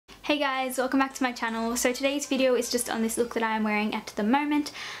Hey guys, welcome back to my channel. So today's video is just on this look that I am wearing at the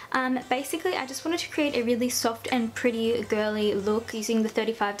moment. Basically I just wanted to create a really soft and pretty girly look using the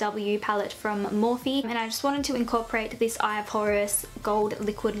 35W palette from Morphe, and I just wanted to incorporate this Eye of Horus gold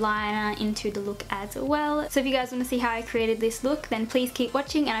liquid liner into the look as well. So if you guys want to see how I created this look, then please keep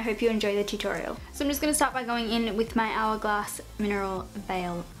watching and I hope you enjoy the tutorial. So I'm just going to start by going in with my Hourglass Mineral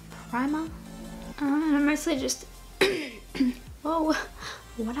Veil Primer. And I'm mostly just... Whoa!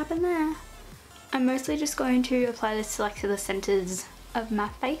 What happened there? I'm mostly just going to apply this to the centers of my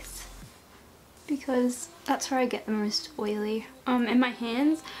face because that's where I get the most oily. And my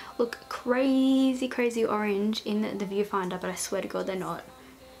hands look crazy orange in the viewfinder, but I swear to God they're not.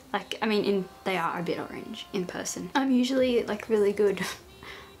 They are a bit orange in person. I'm usually really good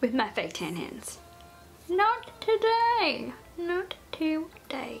with my fake tan hands. Not today! Not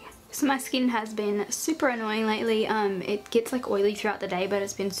today. So my skin has been super annoying lately. It gets oily throughout the day, but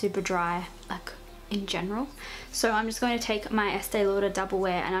it's been super dry in general. So I'm just going to take my Estee Lauder Double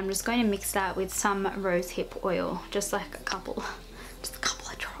Wear and I'm just going to mix that with some Rosehip Oil, just a couple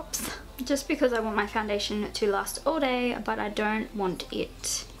of drops. Just because I want my foundation to last all day, but I don't want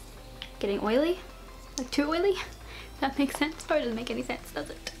it getting oily, too oily. That makes sense? Or it doesn't make any sense, does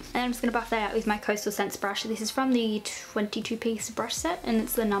it? And I'm just going to buff that out with my Coastal Scents brush. This is from the 22-piece brush set and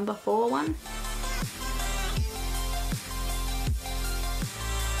it's the number 4 one.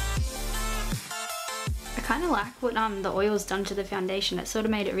 I kind of like what the oil's done to the foundation. It sort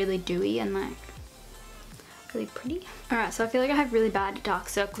of made it really dewy and really pretty. Alright, so I feel like I have really bad dark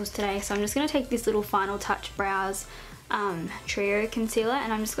circles today, so I'm just going to take this little Final Touch Brows Trio Concealer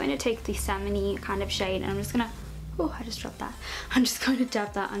and I'm just going to take the salmon-y kind of shade and I'm just going to... Oh, I just dropped that. I'm just going to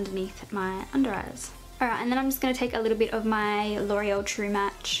dab that underneath my under eyes. Alright, and then I'm just going to take a little bit of my L'Oreal True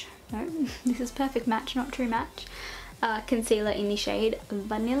Match. No, this is Perfect Match, not True Match. Concealer in the shade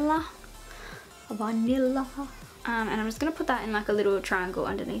Vanilla. And I'm just going to put that in a little triangle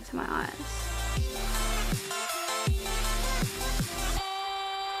underneath my eyes.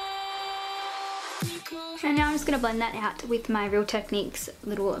 And now I'm just going to blend that out with my Real Techniques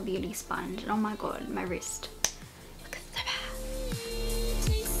little beauty sponge. And oh my god, my wrist.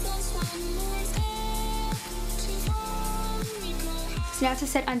 So now to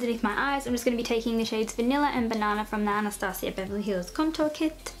set underneath my eyes, I'm just going to be taking the shades Vanilla and Banana from the Anastasia Beverly Hills Contour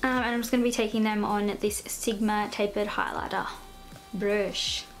Kit. And I'm just going to be taking them on this Sigma Tapered highlighter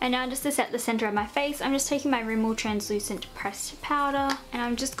brush. And now just to set the center of my face, I'm just taking my Rimmel Translucent Pressed Powder. And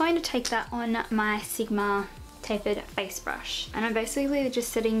I'm just going to take that on my Sigma Tapered face brush. And I'm basically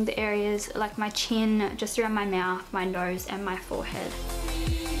just setting the areas like my chin, just around my mouth, my nose and my forehead.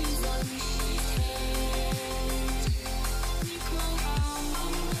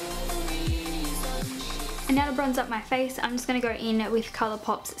 And now to bronze up my face, I'm just going to go in with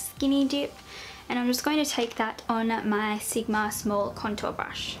ColourPop's Skinny Dip and I'm just going to take that on my Sigma Small Contour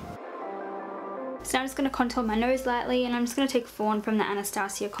Brush. So now I'm just going to contour my nose lightly and I'm just going to take Fawn from the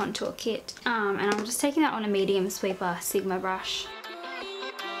Anastasia Contour Kit and I'm just taking that on a medium sweeper Sigma brush.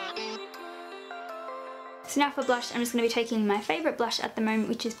 So now for blush, I'm just going to be taking my favourite blush at the moment,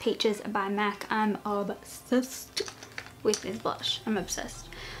 which is Peaches by MAC. I'm obsessed with this blush. I'm obsessed.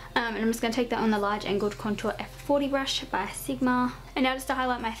 And I'm just going to take that on the Large Angled Contour F40 brush by Sigma. And now just to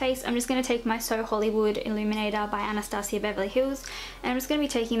highlight my face, I'm just going to take my So Hollywood Illuminator by Anastasia Beverly Hills. And I'm just going to be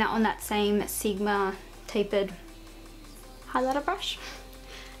taking that on that same Sigma Tapered highlighter brush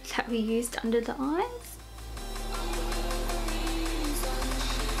that we used under the eyes.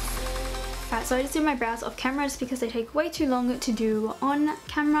 Alright, so I just did my brows off camera just because they take way too long to do on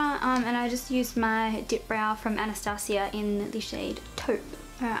camera. And I just used my dip brow from Anastasia in the shade Taupe.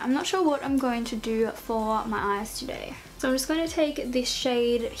 Alright, I'm not sure what I'm going to do for my eyes today. So I'm just going to take this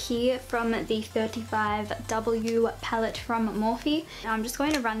shade here from the 35W palette from Morphe. And I'm just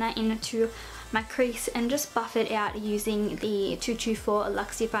going to run that into my crease and just buff it out using the 224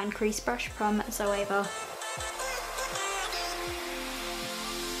 Luxifine crease brush from Zoeva.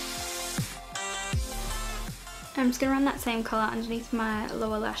 I'm just going to run that same colour underneath my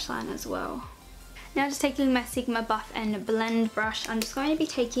lower lash line as well. Now just taking my Sigma Buff and Blend brush, I'm just going to be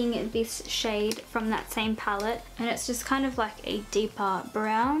taking this shade from that same palette and it's just kind of like a deeper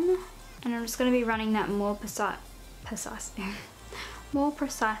brown and I'm just going to be running that more precisely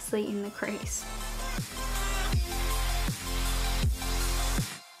in the crease.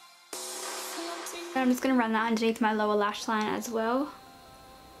 And I'm just going to run that underneath my lower lash line as well.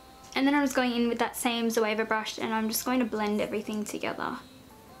 And then I'm just going in with that same Zoeva brush and I'm just going to blend everything together.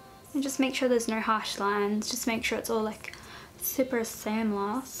 And just make sure there's no harsh lines, just make sure it's all super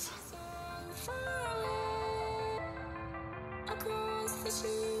seamless.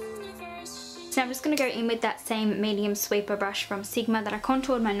 So I'm just going to go in with that same medium sweeper brush from Sigma that I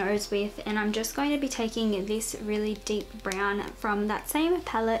contoured my nose with, and I'm just going to be taking this really deep brown from that same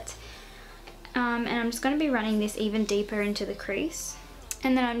palette, and I'm just going to be running this even deeper into the crease.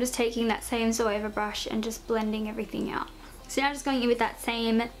 And then I'm just taking that same Zoeva brush and just blending everything out. So now I'm just going in with that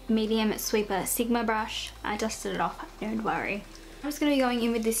same medium sweeper Sigma brush. I dusted it off, don't worry. I'm just going to be going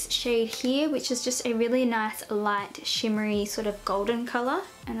in with this shade here, which is just a really nice light shimmery sort of golden colour,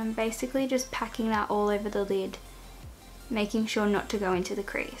 and I'm basically just packing that all over the lid, making sure not to go into the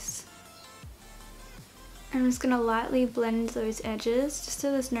crease. I'm just going to lightly blend those edges just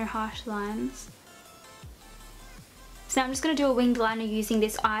so there's no harsh lines. So now I'm just going to do a winged liner using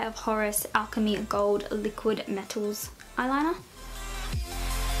this Eye of Horus Alchemy Gold Liquid Metals eyeliner.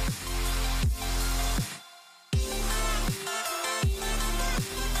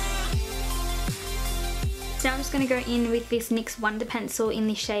 So now I'm just going to go in with this NYX Wonder Pencil in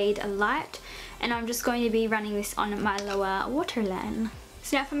the shade Light, and I'm just going to be running this on my lower waterline.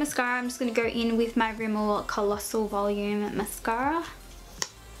 So now for mascara, I'm just going to go in with my Rimmel Colossal Volume Mascara,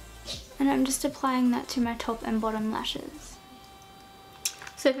 and I'm just applying that to my top and bottom lashes.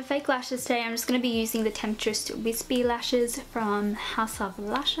 So for fake lashes today, I'm just going to be using the Temptress Wispy lashes from House of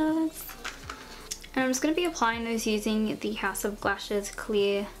Lashes, and I'm just going to be applying those using the House of Glashes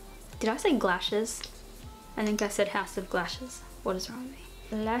Clear. Did I say glashes? I think I said House of Glashes. What is wrong with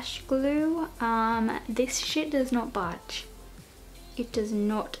me? Lash glue. This shit does not budge. It does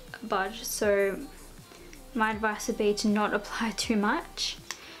not budge, so my advice would be to not apply too much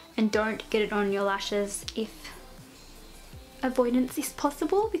and don't get it on your lashes if avoidance is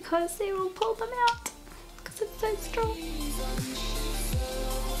possible, because it will pull them out because it's so strong.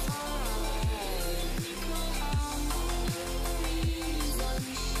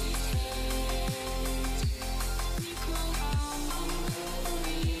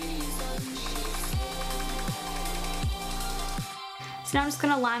 So now I'm just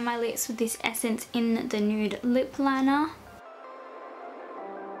going to line my lips with this Essence in the Nude Lip Liner.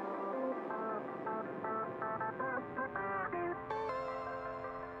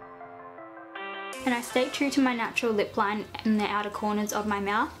 And I stay true to my natural lip line in the outer corners of my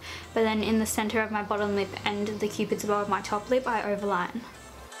mouth, but then in the centre of my bottom lip and the cupid's bow of my top lip I overline.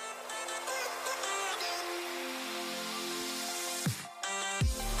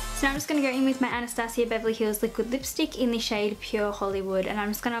 So now I'm just going to go in with my Anastasia Beverly Hills Liquid Lipstick in the shade Pure Hollywood, and I'm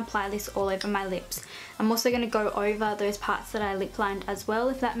just going to apply this all over my lips. I'm also going to go over those parts that I lip lined as well,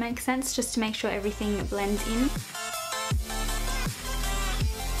 if that makes sense, just to make sure everything blends in.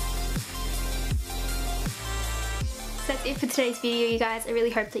 So that's it for today's video, you guys. I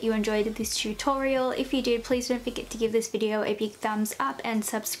really hope that you enjoyed this tutorial. If you did, please don't forget to give this video a big thumbs up and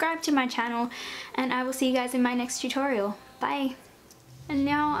subscribe to my channel, and I will see you guys in my next tutorial. Bye! And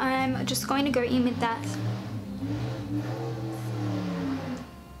now I'm just going to go in with that